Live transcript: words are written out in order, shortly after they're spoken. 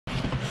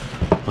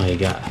my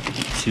god,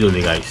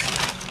 seriously guys,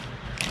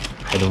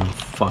 I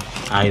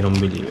don't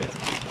believe it.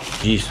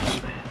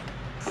 Jesus, man.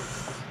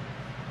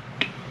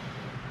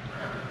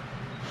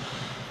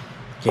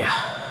 Yeah,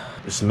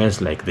 it smells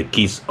like the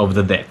kiss of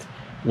the dead.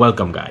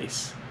 Welcome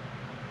guys.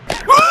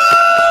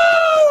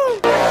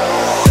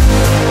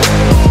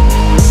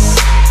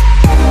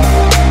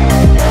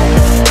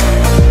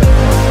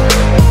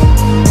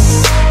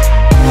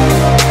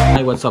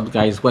 Hi, what's up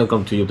guys,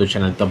 welcome to YouTube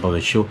channel Top of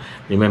the Shoe.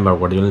 Remember,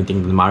 what the only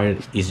thing that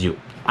matters is you.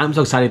 I'm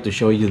so excited to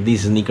show you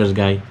these sneakers,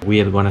 guy.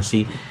 We are gonna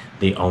see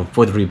the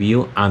on-foot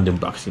review and the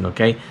unboxing,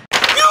 okay?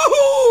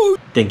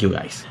 Thank you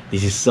guys,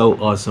 this is so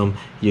awesome.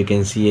 You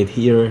can see it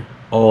here,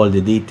 all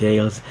the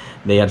details.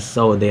 They are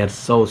so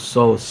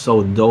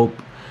dope,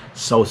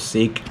 so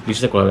sick. This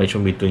is a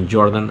collaboration between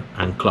Jordan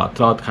and Clot.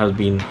 Clot has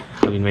been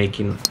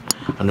making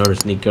another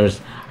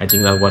sneakers. I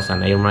think that was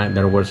an Air Max.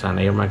 There was an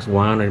Air Max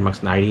 1, Air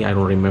Max 90. I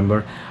don't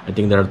remember. I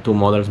think there are 2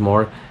 models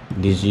more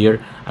this year.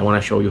 I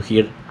want to show you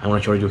here. I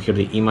want to show you here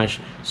the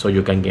image so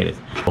you can get it.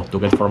 To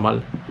get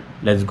formal,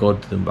 let's go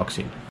to the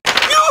unboxing.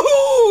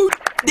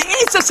 ¡De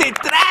eso se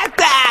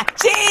trata!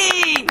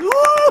 ¡Sí!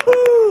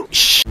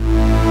 ¡Shh!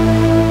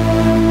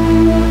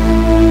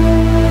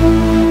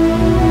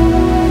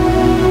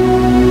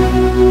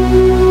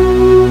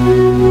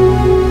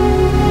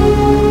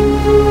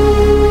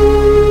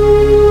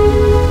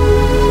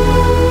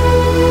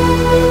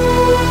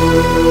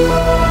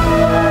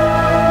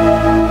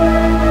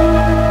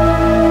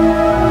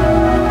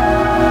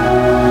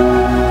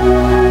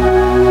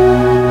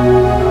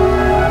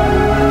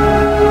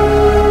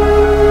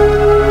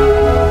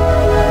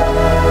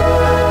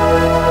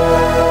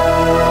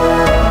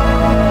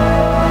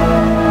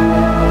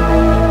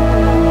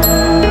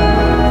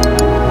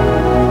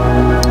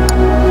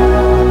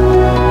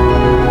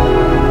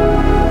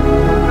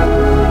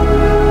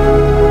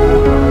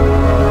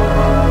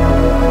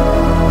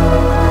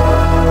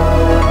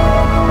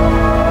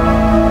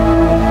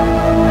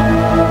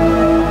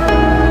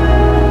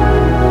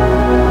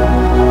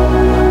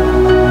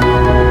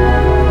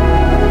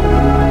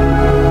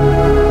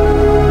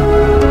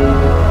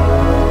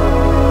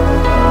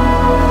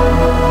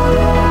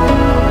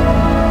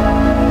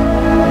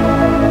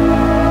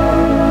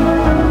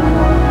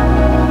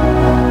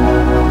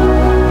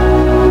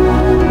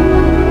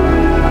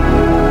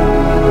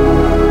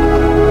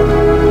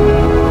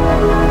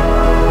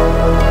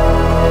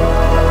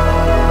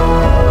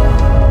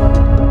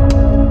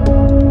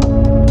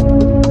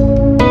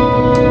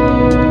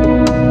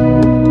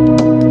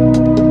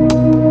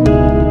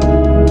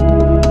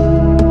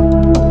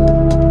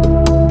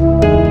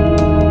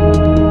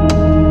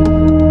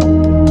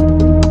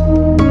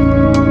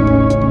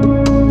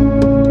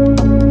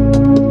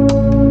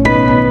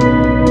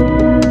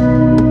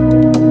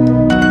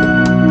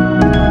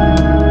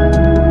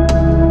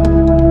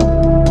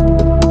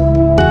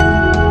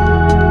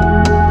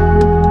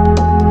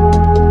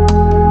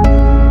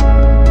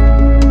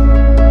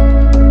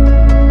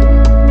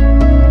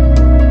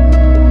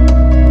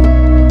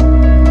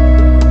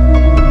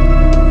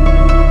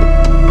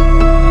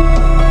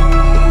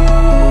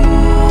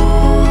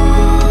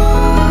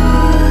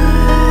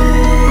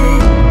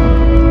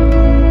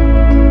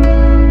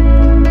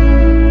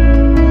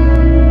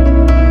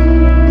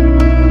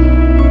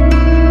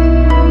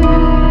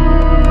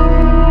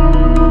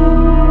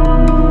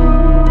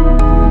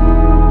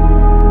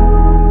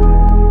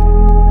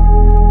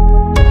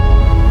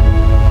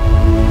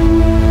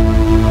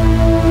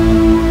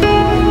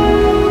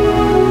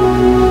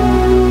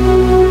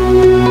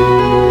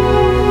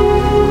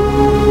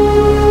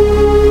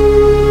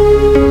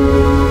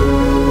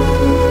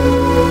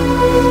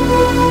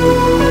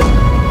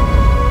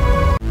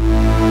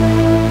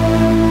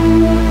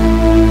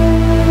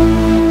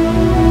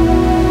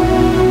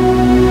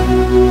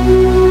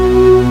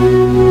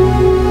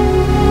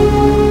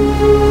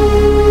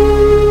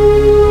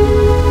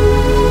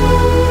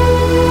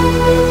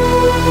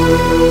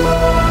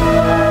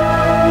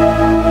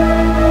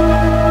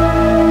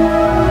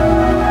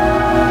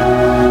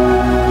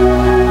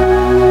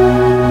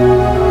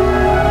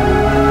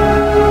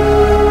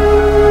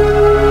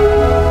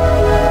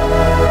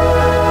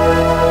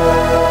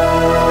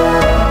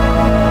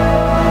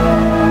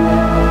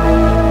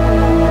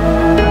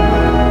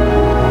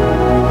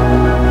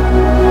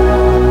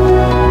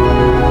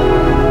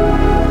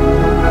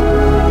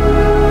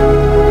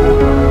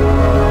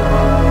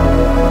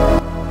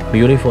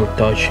 Beautiful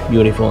touch,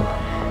 beautiful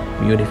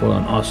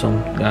and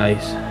awesome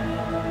guys.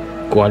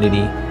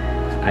 Quality,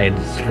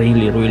 it's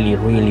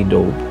really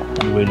dope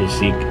and really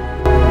sick.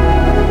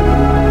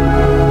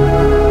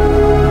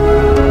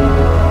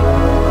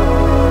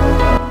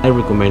 I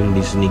recommend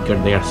this sneaker.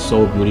 They are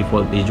so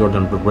beautiful. These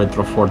Jordan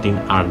Retro 14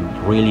 are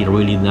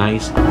really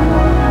nice.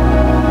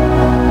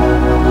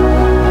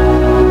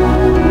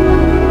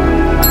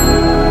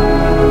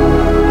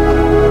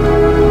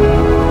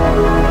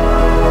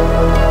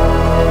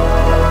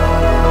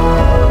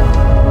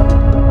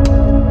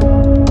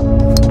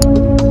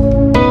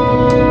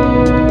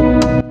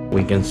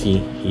 We can see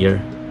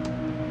here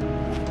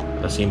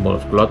the symbol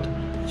of Clot.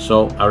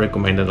 so I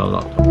recommend it a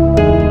lot.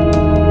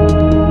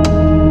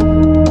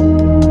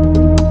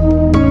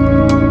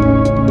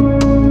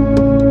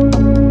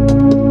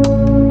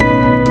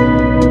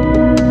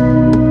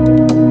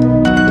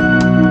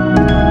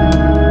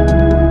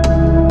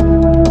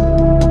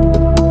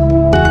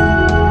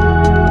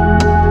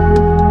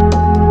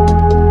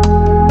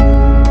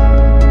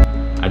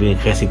 I didn't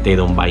hesitate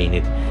on buying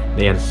it.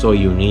 They are so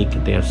unique,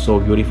 they are so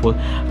beautiful.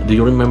 Do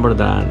you remember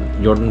the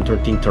Jordan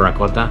 13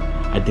 terracotta?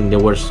 I think they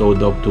were so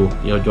dope too.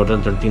 You know,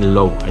 Jordan 13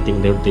 low, I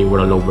think they were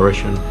a low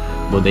version,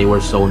 but they were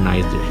so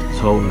nice. They're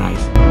so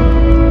nice.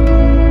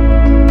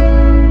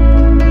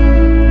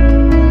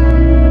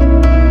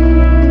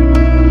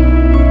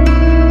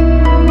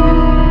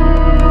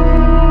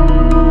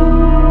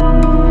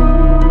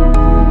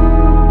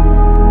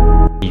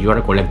 If you are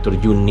a collector,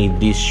 you need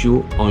this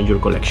shoe on your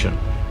collection.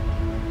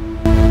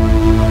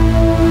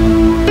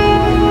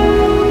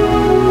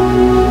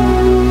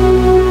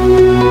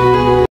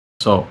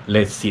 So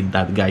let's see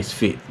that guy's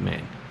feet,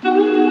 man.